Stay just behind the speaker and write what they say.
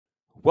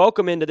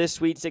Welcome into this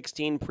Sweet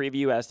 16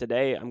 preview, as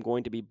today I'm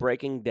going to be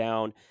breaking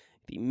down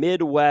the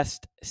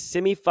Midwest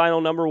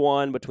semifinal number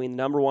one between the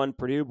number one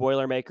Purdue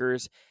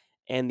Boilermakers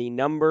and the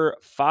number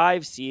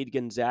 5 seed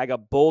Gonzaga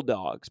Bull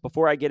Dogs.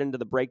 Before I get into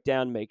the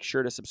breakdown, make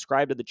sure to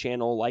subscribe to the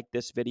channel, like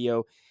this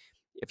video.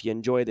 If you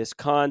enjoy this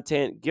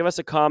content, give us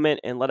a comment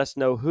and let us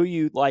know who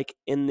you like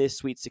in this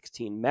Sweet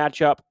 16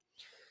 matchup.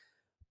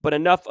 But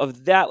enough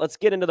of that. Let's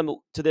get into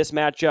this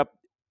matchup.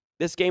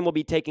 This game will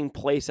be taking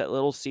place at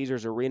Little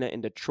Caesars Arena in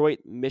Detroit,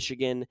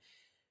 Michigan.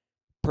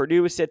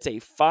 Purdue sits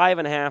a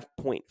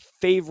 5.5-point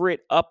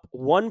favorite, up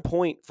 1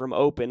 point from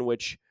open,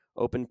 which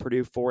opened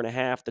Purdue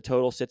 4.5. The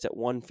total sits at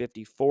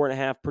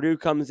 154.5. Purdue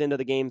comes into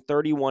the game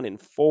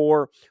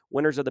 31-4,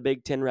 winners of the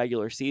Big Ten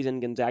regular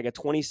season. Gonzaga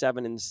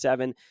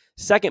 27-7,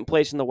 second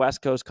place in the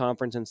West Coast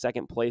Conference and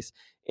second place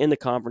in the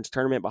conference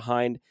tournament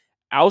behind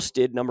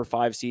ousted number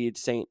 5 seed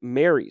St.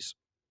 Mary's.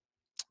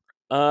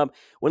 When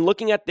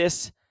looking at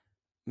this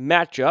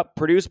matchup,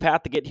 Purdue's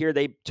path to get here,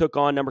 they took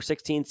on number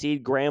 16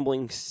 seed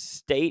Grambling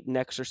State and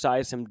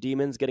exercised some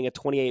demons, getting a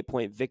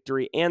 28-point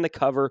victory and the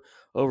cover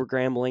over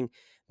Grambling.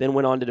 Then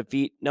went on to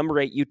defeat number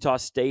 8 Utah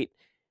State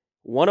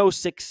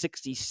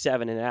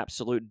 106-67 in an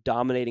absolute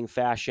dominating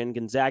fashion.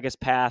 Gonzaga's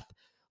path a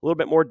little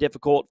bit more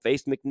difficult,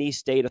 faced McNeese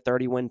State, a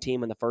 30-win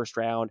team in the first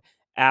round,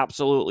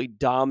 absolutely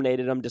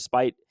dominated them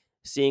despite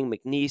seeing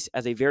McNeese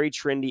as a very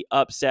trendy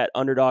upset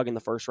underdog in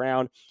the first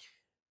round.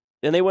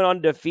 Then they went on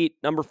to defeat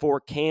number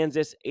 4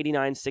 Kansas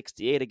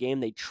 89-68, a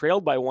game they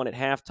trailed by 1 at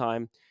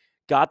halftime.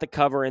 Got the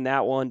cover in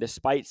that one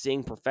despite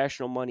seeing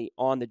professional money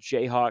on the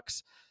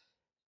Jayhawks.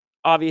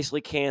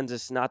 Obviously,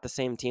 Kansas, not the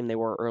same team they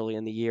were early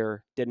in the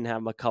year. Didn't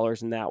have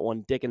McCullers in that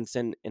one.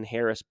 Dickinson and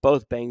Harris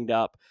both banged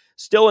up.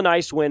 Still a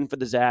nice win for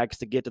the Zags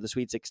to get to the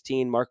Sweet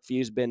 16. Mark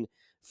Few's been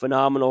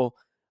phenomenal,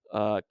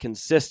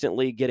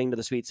 consistently getting to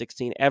the Sweet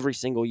 16 every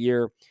single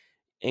year,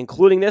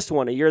 including this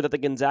one, a year that the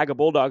Gonzaga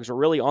Bulldogs were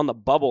really on the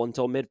bubble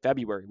until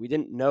mid-February. We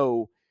didn't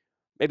know,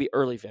 maybe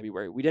early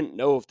February, we didn't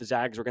know if the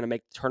Zags were going to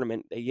make the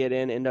tournament. They get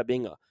in, end up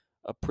being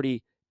a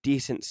pretty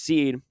decent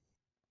seed.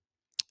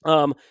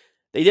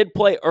 They did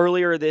play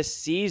earlier this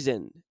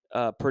season,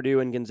 Purdue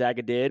and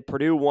Gonzaga did.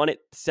 Purdue won it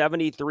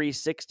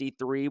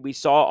 73-63. We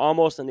saw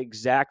almost an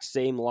exact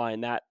same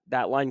line.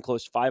 That line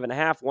closed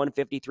 5.5,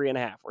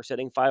 153.5. We're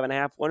sitting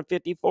 5.5,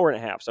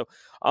 154.5. So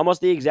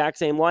almost the exact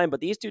same line, but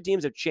these two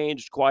teams have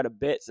changed quite a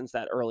bit since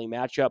that early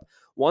matchup.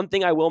 One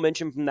thing I will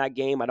mention from that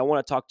game, I don't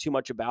want to talk too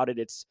much about it.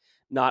 It's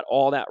not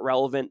all that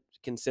relevant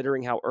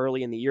considering how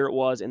early in the year it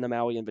was in the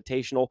Maui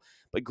Invitational.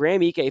 But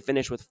Graham Ike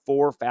finished with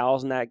 4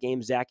 fouls in that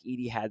game. Zach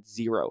Edey had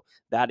 0.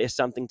 That is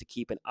something to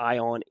keep an eye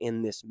on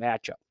in this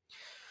matchup.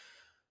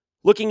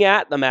 Looking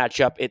at the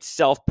matchup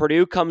itself,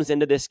 Purdue comes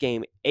into this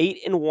game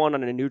 8-1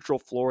 on a neutral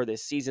floor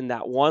this season.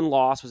 That one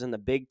loss was in the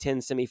Big Ten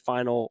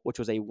semifinal, which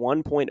was a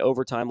 1-point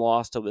overtime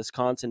loss to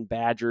Wisconsin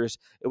Badgers.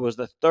 It was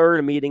the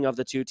third meeting of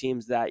the two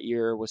teams that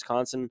year.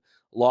 Wisconsin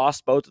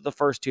lost both of the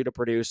first two to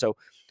Purdue, so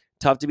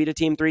tough to beat a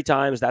team 3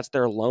 times. That's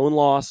their lone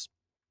loss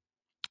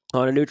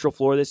on a neutral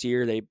floor this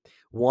year. They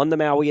won the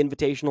Maui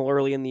Invitational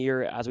early in the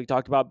year. As we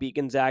talked about, beat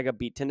Gonzaga,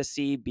 beat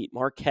Tennessee, beat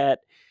Marquette.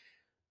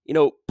 You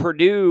know,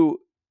 Purdue,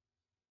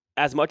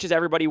 as much as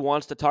everybody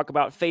wants to talk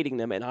about fading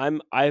them,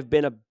 and I've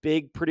been a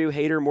big Purdue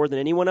hater more than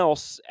anyone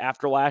else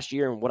after last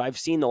year and what I've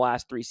seen the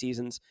last 3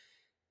 seasons,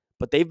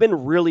 but they've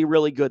been really,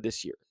 really good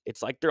this year.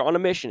 It's like they're on a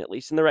mission, at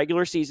least in the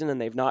regular season,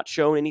 and they've not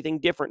shown anything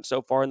different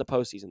so far in the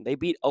postseason. They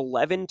beat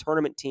 11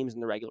 tournament teams in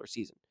the regular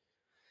season.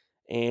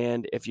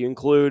 And if you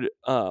include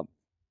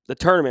the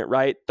tournament,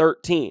 right,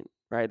 13,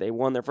 right? They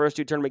won their first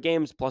 2 tournament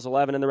games plus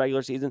 11 in the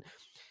regular season.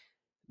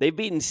 They've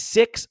beaten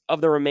 6 of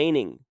the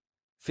remaining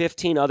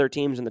 15 other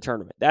teams in the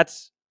tournament.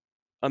 That's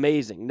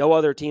amazing. No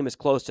other team is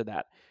close to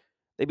that.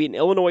 They've beaten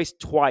Illinois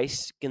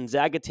twice,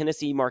 Gonzaga,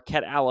 Tennessee,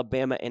 Marquette,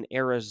 Alabama, and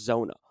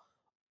Arizona.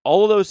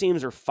 All of those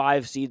teams are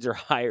 5 seeds or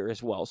higher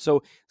as well.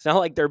 So it's not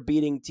like they're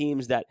beating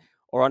teams that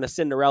are on a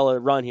Cinderella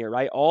run here,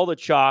 right? All the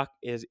chalk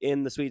is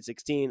in the Sweet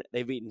 16.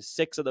 They've beaten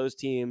 6 of those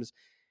teams.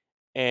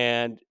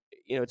 And,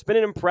 you know, it's been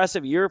an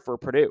impressive year for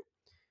Purdue.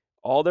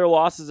 All their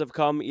losses have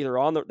come either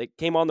they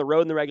came on the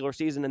road in the regular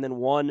season and then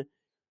won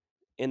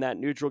in that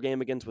neutral game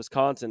against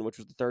Wisconsin, which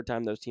was the 3rd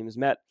time those teams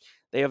met.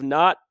 They have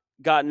not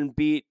gotten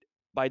beat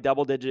by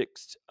double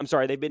digits.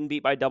 They've been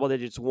beat by double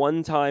digits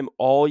 1 time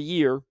all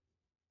year.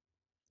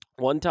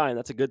 1 time.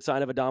 That's a good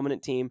sign of a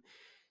dominant team.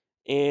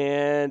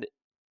 And,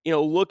 you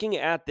know, looking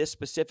at this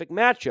specific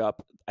matchup,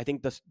 I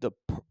think the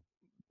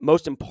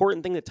most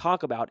important thing to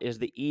talk about is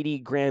the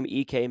Edey Graham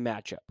Ike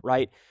matchup,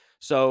 right?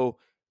 So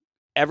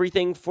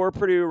everything for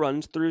Purdue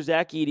runs through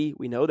Zach Edey.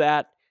 We know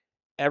that.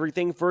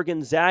 Everything for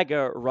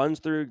Gonzaga runs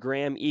through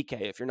Graham Ike.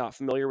 If you're not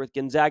familiar with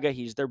Gonzaga,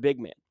 he's their big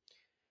man.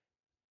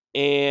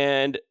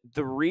 And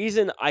the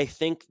reason I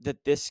think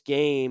that this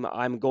game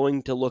I'm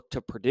going to look to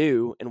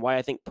Purdue and why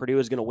I think Purdue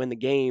is going to win the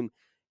game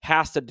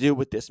has to do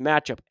with this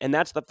matchup. And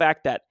that's the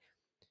fact that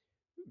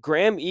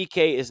Graham Ike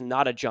is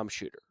not a jump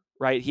shooter,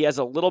 right? He has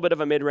a little bit of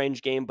a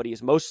mid-range game, but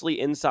he's mostly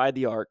inside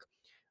the arc,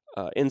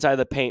 inside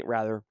the paint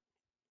rather.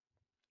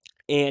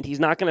 And he's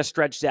not going to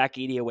stretch Zach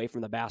Edey away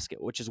from the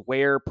basket, which is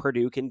where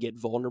Purdue can get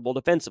vulnerable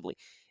defensively.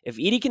 If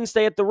Edey can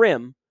stay at the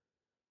rim,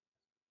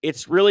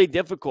 it's really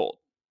difficult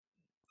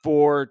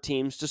for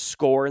teams to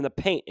score in the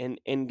paint.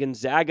 And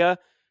Gonzaga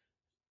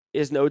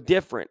is no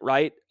different,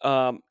 right?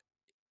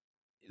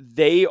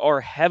 They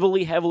are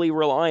heavily, heavily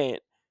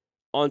reliant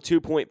on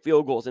 2-point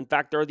field goals. In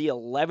fact, they're the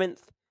 11th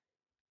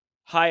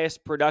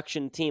highest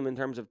production team in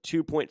terms of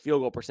 2-point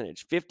field goal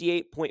percentage.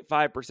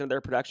 58.5% of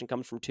their production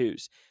comes from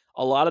twos.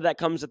 A lot of that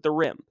comes at the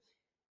rim.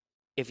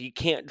 If you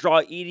can't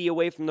draw Edey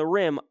away from the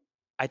rim,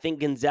 I think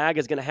Gonzaga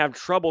is going to have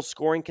trouble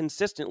scoring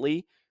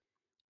consistently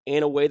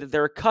in a way that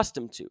they're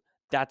accustomed to.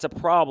 That's a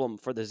problem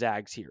for the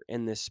Zags here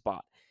in this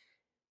spot.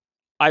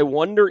 I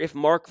wonder if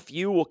Mark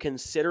Few will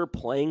consider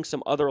playing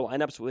some other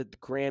lineups with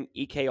Graham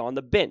Ike on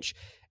the bench.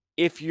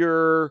 If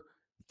you're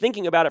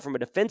thinking about it from a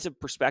defensive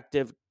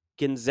perspective,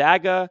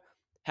 Gonzaga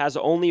has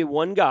only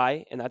one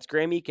guy, and that's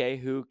Graham Ike,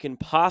 who can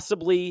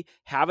possibly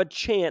have a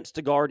chance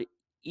to guard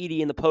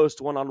Edey in the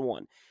post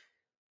one-on-one.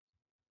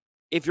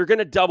 If you're going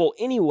to double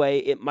anyway,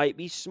 it might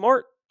be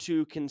smart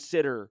to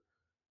consider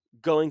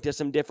going to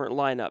some different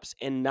lineups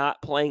and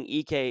not playing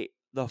Ike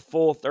the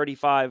full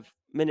 35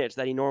 minutes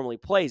that he normally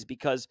plays,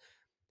 because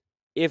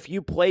if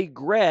you play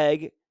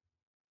Greg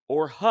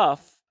or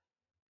Huff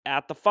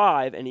at the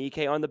 5 and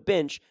Ike on the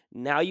bench,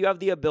 now you have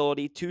the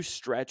ability to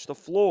stretch the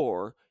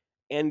floor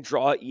and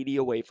draw Edey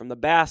away from the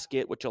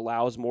basket, which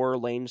allows more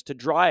lanes to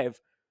drive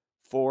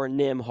for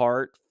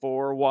Nimhart,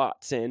 for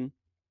Watson,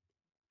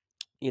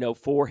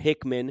 for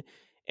Hickman.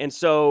 And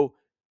so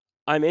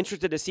I'm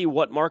interested to see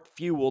what Mark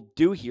Few will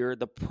do here.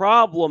 The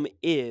problem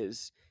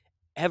is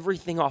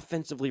everything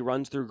offensively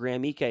runs through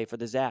Graham Ike for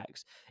the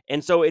Zags.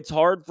 And so it's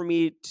hard for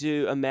me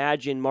to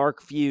imagine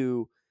Mark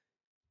Few,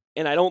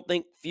 and I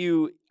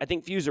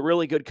think Few's a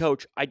really good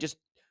coach. I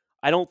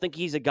don't think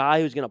he's a guy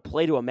who's going to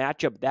play to a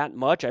matchup that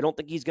much. I don't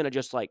think he's going to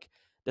just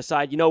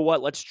decide,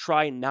 let's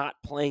try not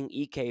playing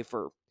Ike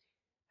for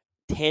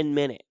 10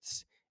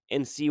 minutes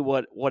and see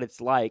what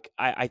it's like.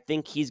 I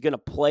think he's going to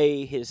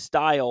play his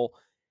style.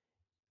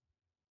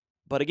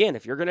 But again,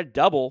 if you're going to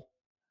double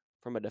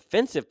from a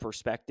defensive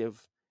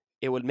perspective,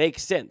 it would make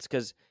sense,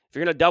 because if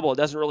you're going to double, it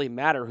doesn't really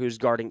matter who's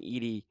guarding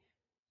Edey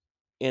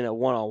in a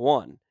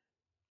one-on-one.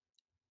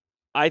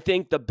 I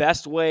think the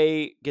best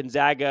way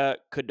Gonzaga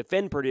could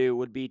defend Purdue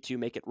would be to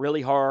make it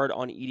really hard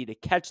on Edey to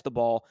catch the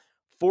ball,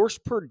 force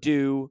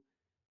Purdue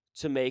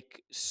to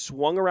make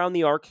swung around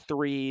the arc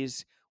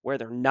threes where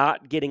they're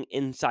not getting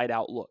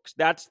inside-out looks.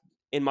 That's,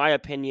 in my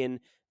opinion,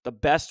 the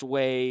best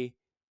way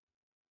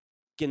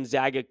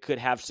Gonzaga could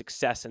have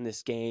success in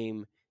this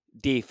game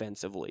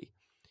defensively.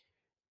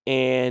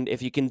 And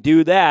if you can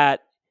do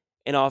that,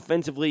 and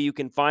offensively you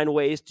can find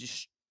ways to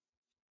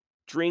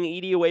string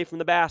Edey away from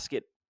the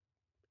basket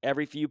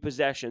every few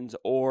possessions,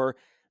 or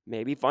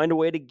maybe find a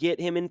way to get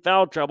him in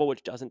foul trouble,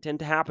 which doesn't tend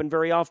to happen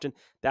very often,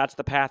 that's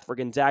the path for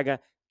Gonzaga.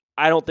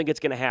 I don't think it's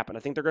going to happen. I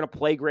think they're going to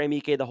play Graham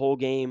Ike the whole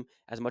game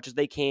as much as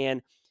they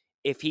can.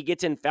 If he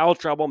gets in foul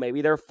trouble,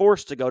 maybe they're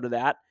forced to go to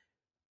that.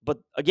 But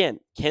again,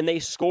 can they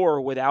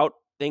score without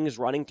things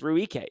running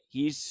through Ike?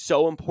 He's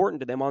so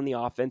important to them on the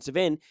offensive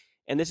end,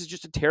 and this is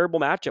just a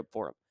terrible matchup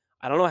for him.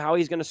 I don't know how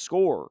he's going to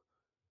score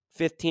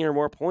 15 or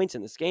more points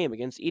in this game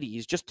against Edey.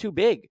 He's just too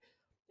big.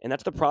 And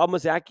that's the problem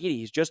with Zach Edey.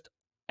 He's just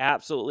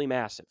absolutely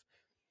massive.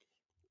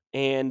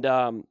 And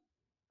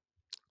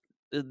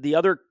the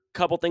other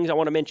couple things I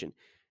want to mention.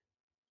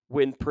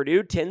 When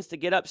Purdue tends to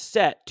get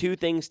upset, two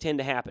things tend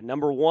to happen.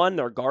 Number one,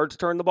 their guards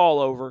turn the ball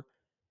over.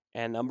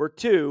 And number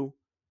two,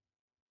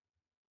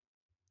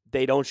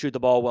 they don't shoot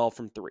the ball well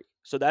from three.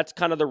 So that's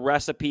kind of the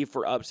recipe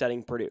for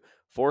upsetting Purdue.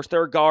 Force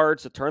their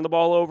guards to turn the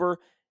ball over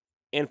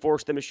and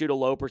force them to shoot a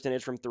low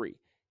percentage from three.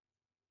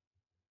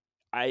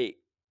 I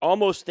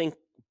almost think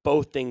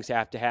both things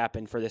have to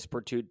happen for this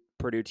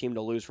Purdue team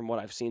to lose from what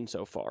I've seen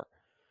so far.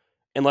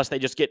 Unless they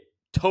just get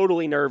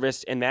totally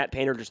nervous and Matt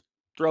Painter just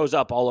throws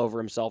up all over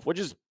himself, which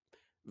is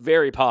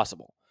very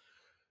possible.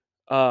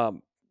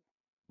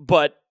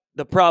 But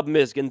the problem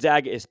is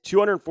Gonzaga is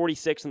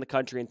 246 in the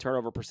country in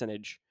turnover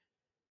percentage,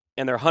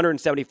 and they're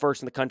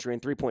 171st in the country in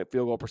three-point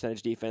field goal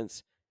percentage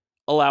defense,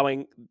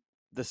 allowing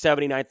the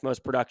 79th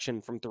most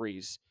production from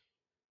threes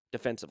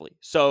defensively.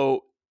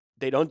 So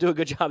they don't do a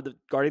good job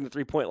guarding the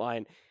three-point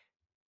line,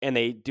 and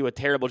they do a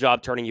terrible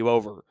job turning you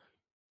over.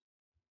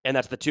 And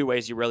that's the two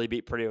ways you really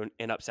beat Purdue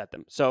and upset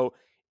them. So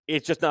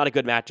it's just not a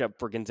good matchup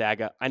for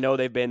Gonzaga. I know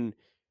they've been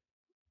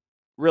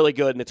really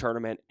good in the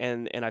tournament,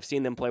 and I've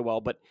seen them play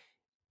well, but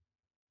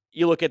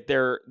you look at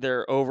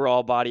their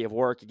overall body of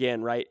work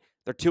again, right?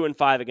 They're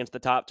 2-5 against the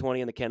top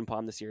 20 in the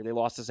KenPom this year. They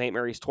lost to St.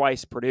 Mary's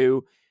twice,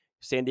 Purdue,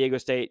 San Diego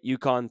State,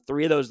 UConn.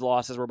 3 of those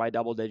losses were by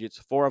double digits.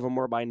 4 of them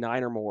were by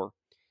 9 or more.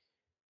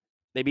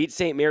 They beat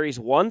St. Mary's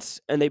once,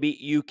 and they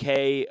beat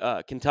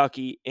UK,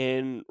 Kentucky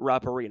in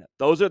Rupp Arena.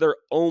 Those are their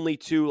only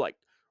 2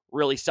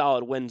 really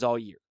solid wins all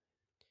year.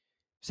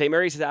 St.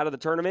 Mary's is out of the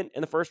tournament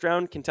in the first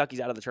round.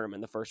 Kentucky's out of the tournament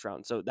in the first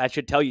round. So that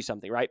should tell you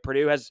something, right?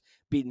 Purdue has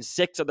beaten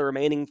 6 of the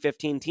remaining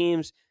 15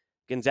 teams.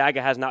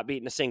 Gonzaga has not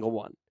beaten a single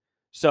one.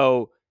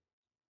 So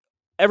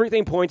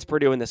everything points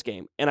Purdue in this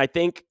game. And I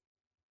think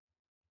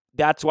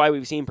that's why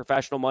we've seen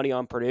professional money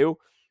on Purdue,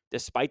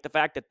 despite the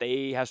fact that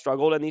they have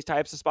struggled in these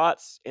types of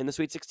spots in the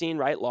Sweet 16,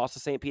 right? Lost to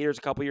St. Peter's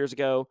a couple years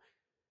ago.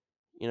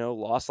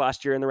 Lost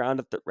last year in the round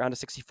of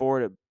 64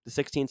 to the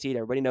 16 seed.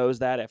 Everybody knows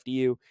that,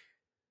 FDU.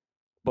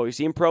 But we've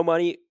seen pro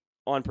money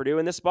on Purdue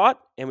in this spot,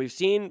 and we've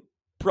seen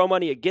pro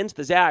money against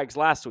the Zags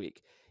last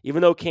week.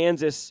 Even though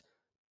Kansas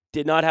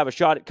did not have a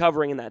shot at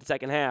covering in that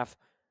second half,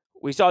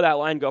 we saw that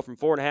line go from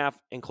 4.5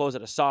 and close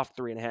at a soft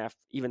 3.5,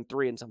 even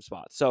 3 in some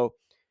spots. So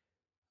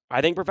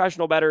I think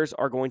professional bettors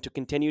are going to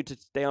continue to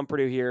stay on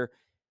Purdue here.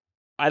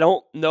 I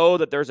don't know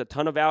that there's a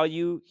ton of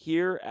value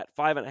here at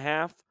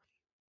 5.5.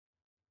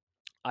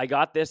 I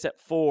got this at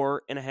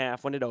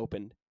 4.5 when it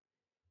opened.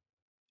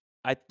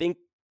 I think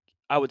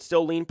I would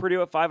still lean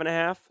Purdue at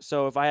 5.5.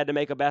 So if I had to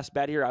make a best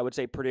bet here, I would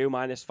say Purdue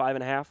minus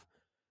 5.5.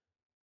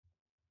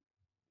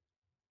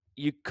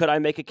 Could I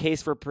make a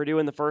case for Purdue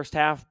in the first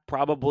half?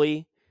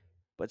 Probably.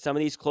 But some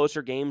of these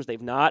closer games,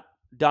 they've not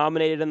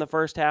dominated in the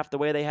first half the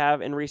way they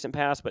have in recent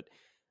past. But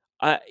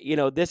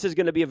this is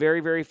going to be a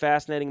very, very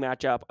fascinating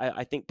matchup.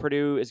 I think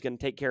Purdue is going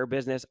to take care of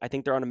business. I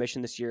think they're on a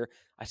mission this year.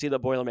 I see the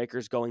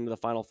Boilermakers going to the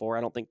Final Four.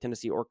 I don't think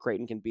Tennessee or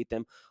Creighton can beat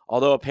them.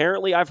 Although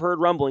apparently I've heard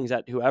rumblings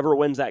that whoever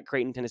wins that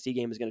Creighton-Tennessee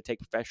game is going to take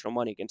professional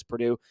money against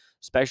Purdue,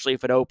 especially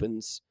if it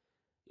opens,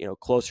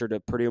 closer to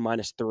Purdue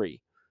minus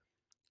 3.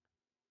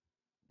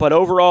 But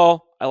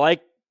overall, I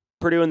like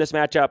Purdue in this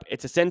matchup.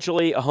 It's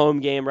essentially a home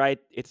game, right?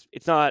 It's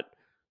not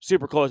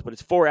super close, but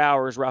it's 4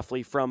 hours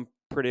roughly from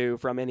Purdue,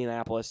 from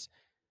Indianapolis.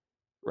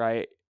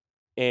 Right?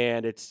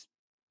 And it's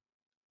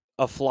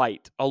a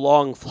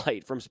long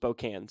flight from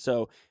Spokane.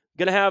 So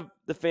going to have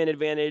the fan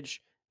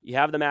advantage. You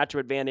have the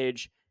matchup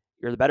advantage.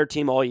 You're the better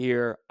team all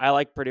year. I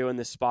like Purdue in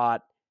this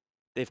spot.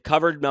 They've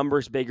covered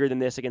numbers bigger than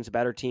this against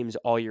better teams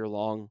all year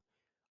long.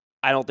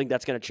 I don't think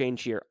that's going to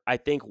change here. I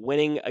think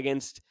winning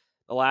against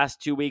the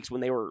last 2 weeks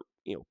when they were,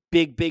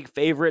 big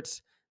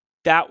favorites,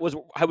 I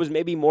was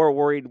maybe more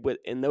worried with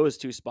in those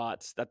two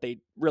spots that they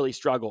really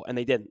struggle, and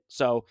they didn't.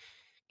 So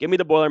give me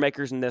the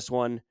Boilermakers in this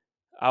one.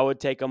 I would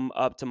take them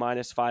up to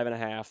minus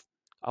 5.5.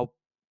 I'll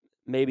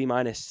maybe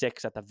minus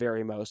 6 at the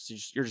very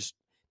most. You're just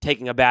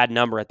taking a bad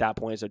number at that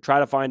point. So try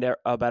to find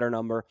a better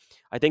number.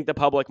 I think the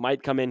public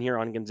might come in here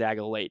on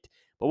Gonzaga late,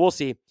 but we'll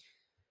see.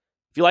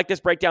 If you like this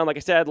breakdown, like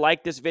I said,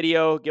 like this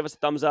video, give us a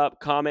thumbs up,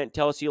 comment,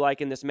 tell us you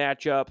like in this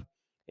matchup,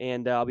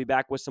 and I'll be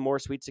back with some more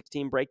Sweet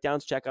 16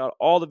 breakdowns. Check out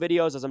all the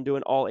videos as I'm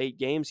doing all 8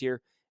 games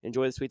here.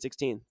 Enjoy the Sweet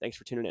 16. Thanks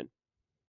for tuning in.